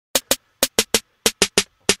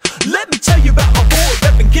Let me tell you about my boy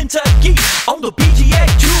reppin' Kentucky on the PGA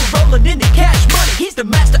Tour, rolling in the cash money. He's the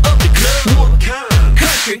master of the club.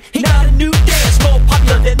 Country, he not a new dance, more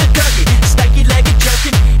popular than the Dougie. Stanky legged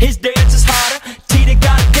jerkin', his dance is harder. Teeter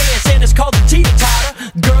got a dance and it's called the Teater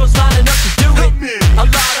Totter. Girls lining up to do it, a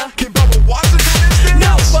lot of. Can Bubba Watson do this dance?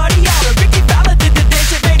 Nobody oughta. Ricky Fowler did the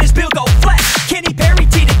dance, it made his bill go flat. Kenny Perry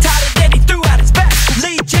Teeter Totter, then he threw out his back.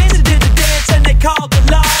 Lee Jansen did the dance and they called the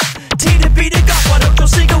law. Teeter beat it golf, why don't you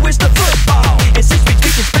sing with the football? And since we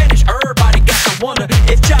speaking Spanish, everybody got to wonder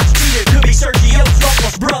if Josh Teeter could be Sergio's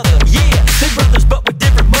lost brother. Yeah, they're brothers but with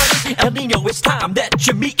different mothers. El Nino, it's time that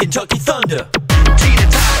you meet Kentucky Thunder. Teeter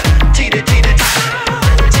Totter, Teeter Teeter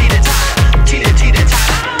Totter, Teeter Totter, Teeter Teeter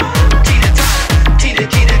Totter, Teeter Totter, Teeter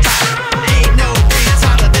Teeter Totter. Ain't no dance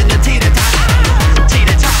hotter than the Teeter Totter.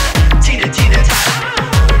 Teeter Totter, Teeter Teeter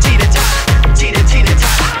Totter, Teeter Totter, Teeter Teeter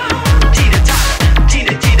Totter, Teeter Totter,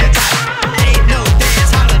 Teeter Teeter Totter. Ain't no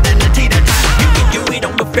dance hotter than the Teeter Totter. You can do it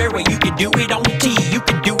on the fairway, you can do it on the tee, you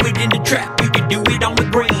can do it in the trap, you can do it on the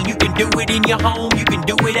green, you can do it in your home, you can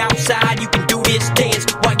do it outside, you can do this dance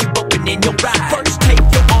while you're bumping in your ride. First take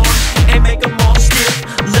your arms and make them all stiff.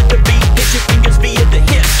 Let the beat hit your fingers via the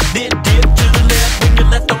hips. Then dip to the left, bring your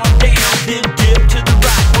left arm down. Then dip to the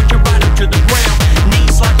right, point your right up to the ground.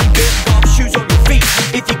 Knees slightly bent, golf shoes on your feet.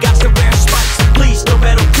 If you got to wear spikes, please no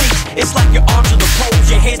metal cleats. It's like your arms are the poles,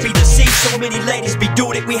 your hands be the seats. So many ladies be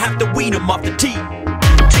doing it, we have to wean them off the tee.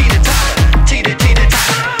 Teeter Totter, Teeter Teeter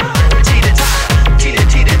Totter, Teeter Totter, Teeter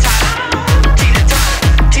Teeter Totter, Teeter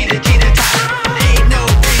Totter, Teeter Teeter Totter. Ain't no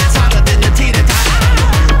dance hotter than the Teeter Totter.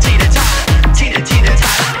 Teeter Totter, Teeter Teeter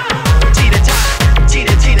Totter, Teeter Totter,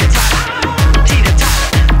 Teeter Teeter Totter, Teeter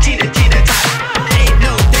Totter, Teeter Teeter Totter. Ain't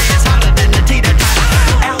no dance hotter than the Teeter Totter.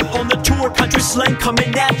 Out on the tour, country slang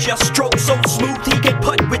coming at ya. Stroke so smooth, he can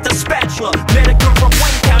putt with a spatula. Met a girl from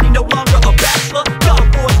Wayne County, no longer a bachelor. Golf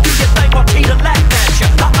boys, do your thing while Teeter laugh at ya.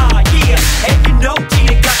 Yeah, and you know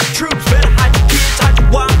Teeter got the troops. Better hide your kids, hide your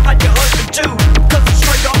wife, hide your husband too. Cause it's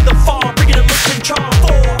straight off the farm, bringing a look and charm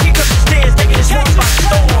for. Here comes his dance, taking his horse by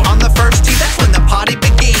storm. On the first tee, that's when the party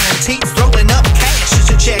began. Teens throwing up cash just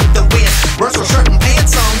to check the win. Russell shirt and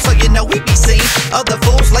pants on, so you know we be seen. Other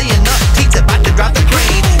fools laying up, Teens about to drive the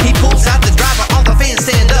crane. He pulls out the driver, all the fans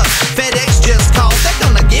stand up. FedEx just called, they're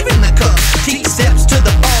gonna give him the cup. Teet steps to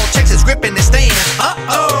the ball, checks his grip in his stance.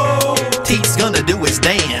 Uh-oh, Teet's gonna do his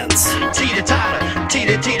dance. Teeter Totter,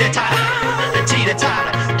 Teeter Teeter Totter, Teeter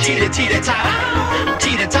Totter, Teeter Teeter Totter,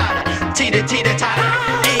 Teeter Totter, Teeter Teeter Totter.